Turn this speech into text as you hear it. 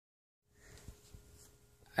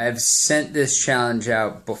I've sent this challenge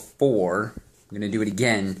out before. I'm going to do it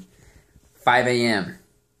again. 5 a.m.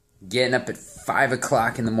 Getting up at 5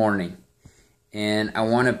 o'clock in the morning. And I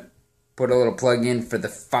want to put a little plug in for the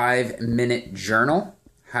 5-minute journal.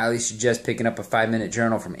 Highly suggest picking up a 5-minute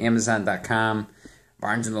journal from Amazon.com,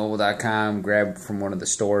 BarnesandNoble.com, grab from one of the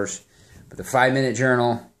stores. But the 5-minute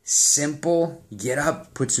journal, simple. You get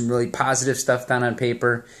up, put some really positive stuff down on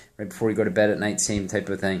paper right before you go to bed at night, same type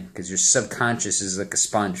of thing. Because your subconscious is like a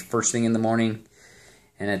sponge. First thing in the morning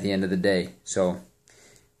and at the end of the day. So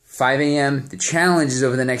 5 a.m. The challenge is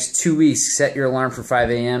over the next 2 weeks. Set your alarm for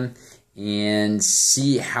 5 a.m. and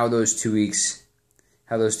see how those 2 weeks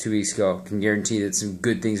go. I can guarantee that some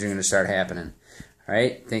good things are going to start happening. All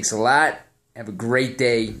right. Thanks a lot. Have a great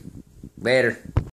day. Later.